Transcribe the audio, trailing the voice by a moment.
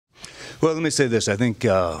Well, let me say this. I think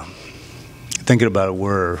thinking about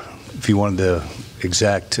it, if you wanted the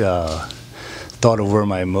exact thought of where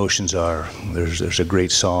my emotions are, there's a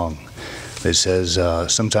great song that says,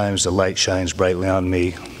 sometimes the light shines brightly on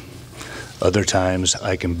me, other times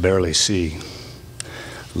I can barely see.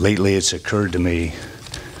 Lately it's occurred to me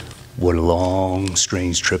what a long,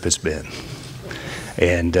 strange trip it's been.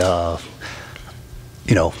 And,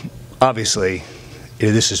 you know, obviously,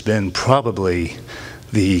 this has been probably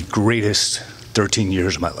the greatest 13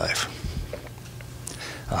 years of my life.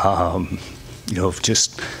 You know,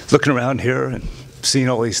 just looking around here and seeing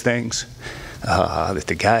all these things that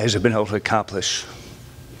the guys have been able to accomplish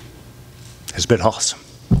has been awesome.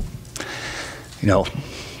 You know,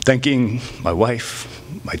 thanking my wife,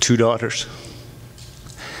 my two daughters.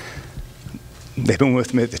 They've been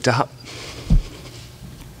with me at the top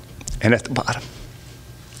and at the bottom.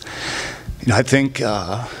 You know, I think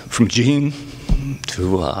from Gene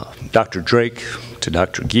to Dr. Drake, to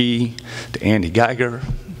Dr. Gee, to Andy Geiger,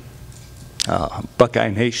 Buckeye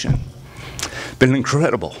Nation, been an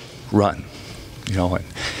incredible run. You know, and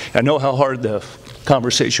I know how hard the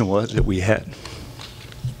conversation was that we had,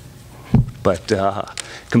 but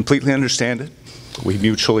completely understand it. We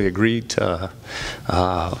mutually agreed to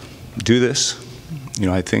do this. You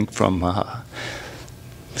know, I think from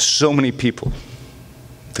so many people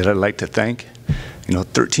that I'd like to thank. You know,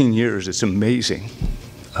 13 years, it's amazing,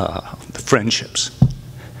 the friendships.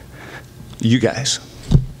 You guys,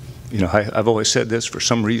 you know, I've always said this, for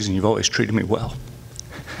some reason, you've always treated me well.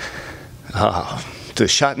 To the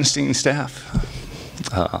Schottenstein staff,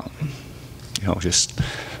 you know, just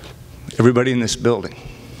everybody in this building.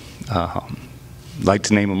 I'd like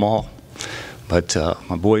to name them all, but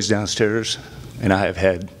my boys downstairs and I have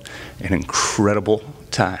had an incredible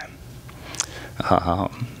time.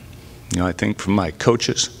 You know, I think from my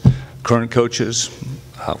coaches, current coaches,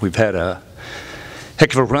 we've had a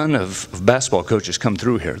heck of a run of basketball coaches come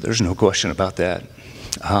through here. There's no question about that.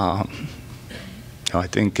 You know, I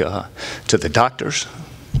think to the doctors,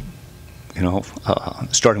 you know,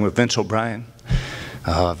 starting with Vince O'Brien.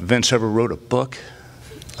 Vince ever wrote a book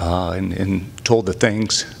and told the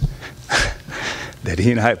things that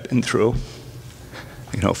he and I have been through.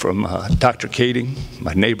 You know, from Dr. Kading,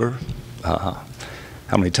 my neighbor,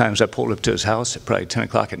 how many times I pulled up to his house at probably 10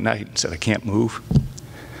 o'clock at night and said, I can't move.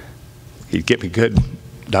 He'd get me good.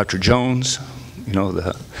 Dr. Jones, you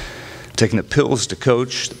know, taking the pills to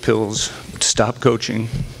coach, the pills to stop coaching,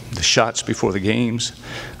 the shots before the games,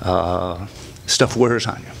 stuff wears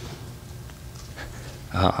on you.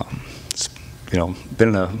 It's, you know,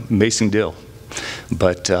 been an amazing deal.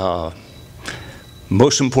 But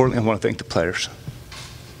most importantly, I want to thank the players.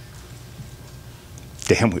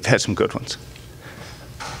 Damn, we've had some good ones.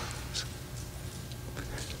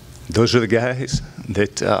 Those are the guys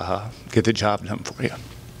that get the job done for you.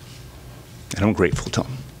 And I'm grateful to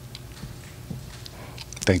them.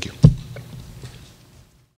 Thank you.